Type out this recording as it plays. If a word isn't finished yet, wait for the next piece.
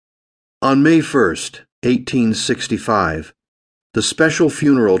On May 1st, 1865, the special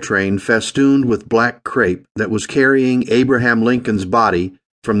funeral train festooned with black crepe that was carrying Abraham Lincoln's body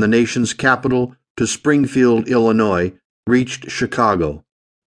from the nation's capital to Springfield, Illinois, reached Chicago.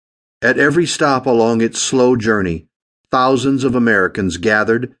 At every stop along its slow journey, thousands of Americans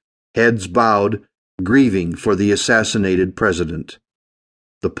gathered, heads bowed, grieving for the assassinated president.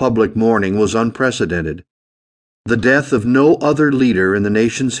 The public mourning was unprecedented. The death of no other leader in the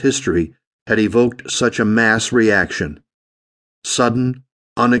nation's history had evoked such a mass reaction. Sudden,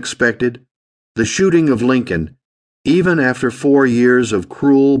 unexpected, the shooting of Lincoln, even after 4 years of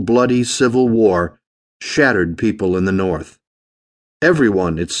cruel, bloody civil war, shattered people in the North.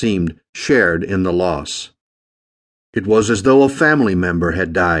 Everyone, it seemed, shared in the loss. It was as though a family member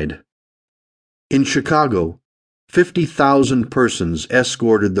had died. In Chicago, 50,000 persons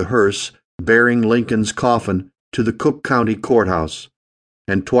escorted the hearse bearing Lincoln's coffin to the Cook County Courthouse,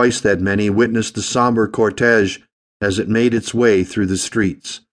 and twice that many witnessed the somber cortege as it made its way through the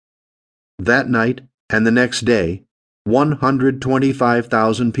streets. That night and the next day,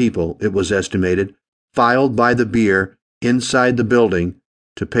 125,000 people, it was estimated, filed by the bier inside the building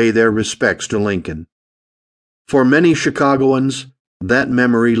to pay their respects to Lincoln. For many Chicagoans, that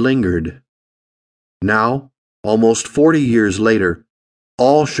memory lingered. Now, almost 40 years later,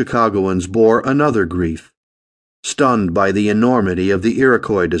 all Chicagoans bore another grief, stunned by the enormity of the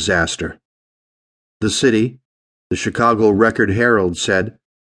Iroquois disaster. The city, the Chicago Record-Herald said,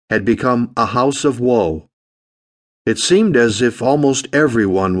 had become a house of woe. It seemed as if almost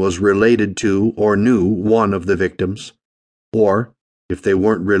everyone was related to or knew one of the victims, or, if they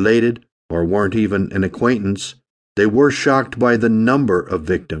weren't related or weren't even an acquaintance, they were shocked by the number of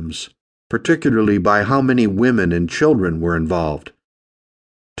victims, particularly by how many women and children were involved.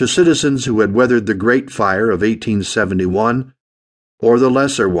 To citizens who had weathered the Great Fire of 1871 or the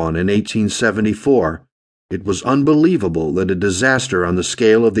lesser one in 1874, it was unbelievable that a disaster on the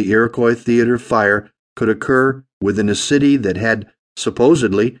scale of the Iroquois Theater fire could occur within a city that had,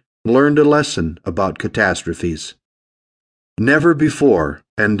 supposedly, learned a lesson about catastrophes. Never before,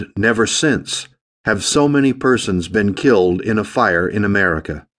 and never since, have so many persons been killed in a fire in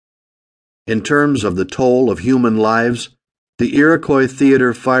America. In terms of the toll of human lives, the Iroquois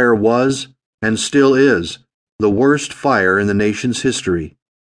Theater fire was, and still is, the worst fire in the nation's history.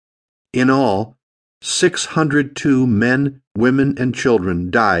 In all, 602 men, women, and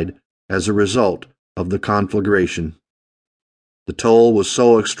children died as a result of the conflagration. The toll was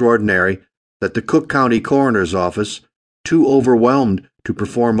so extraordinary that the Cook County Coroner's Office, too overwhelmed to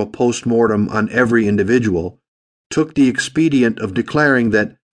perform a post-mortem on every individual, took the expedient of declaring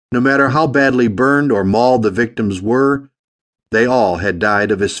that no matter how badly burned or mauled the victims were, they all had died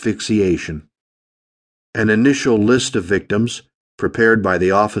of asphyxiation. An initial list of victims, prepared by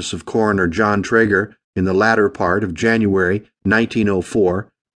the office of Coroner John Traeger in the latter part of January 1904,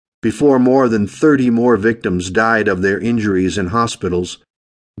 before more than 30 more victims died of their injuries in hospitals,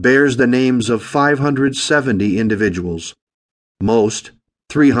 bears the names of 570 individuals. Most,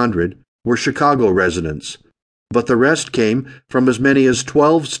 300, were Chicago residents, but the rest came from as many as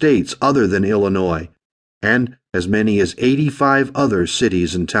 12 states other than Illinois, and as many as 85 other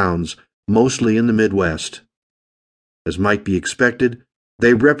cities and towns, mostly in the Midwest. As might be expected,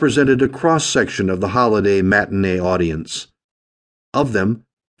 they represented a cross-section of the holiday matinee audience. Of them,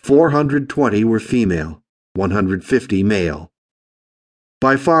 420 were female, 150 male.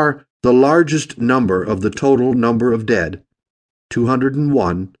 By far the largest number of the total number of dead,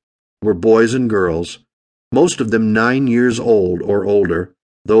 201, were boys and girls, most of them 9 years old or older,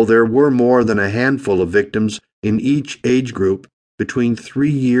 though there were more than a handful of victims in each age group between 3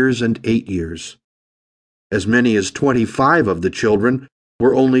 years and 8 years. As many as 25 of the children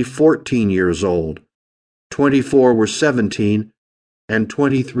were only 14 years old, 24 were 17, and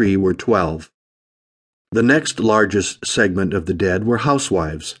 23 were 12. The next largest segment of the dead were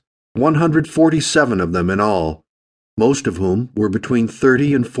housewives, 147 of them in all, most of whom were between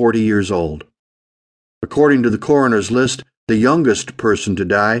 30 and 40 years old. According to the coroner's list, the youngest person to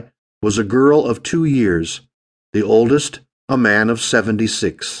die was a girl of 2 years, the oldest a man of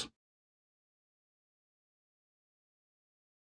 76.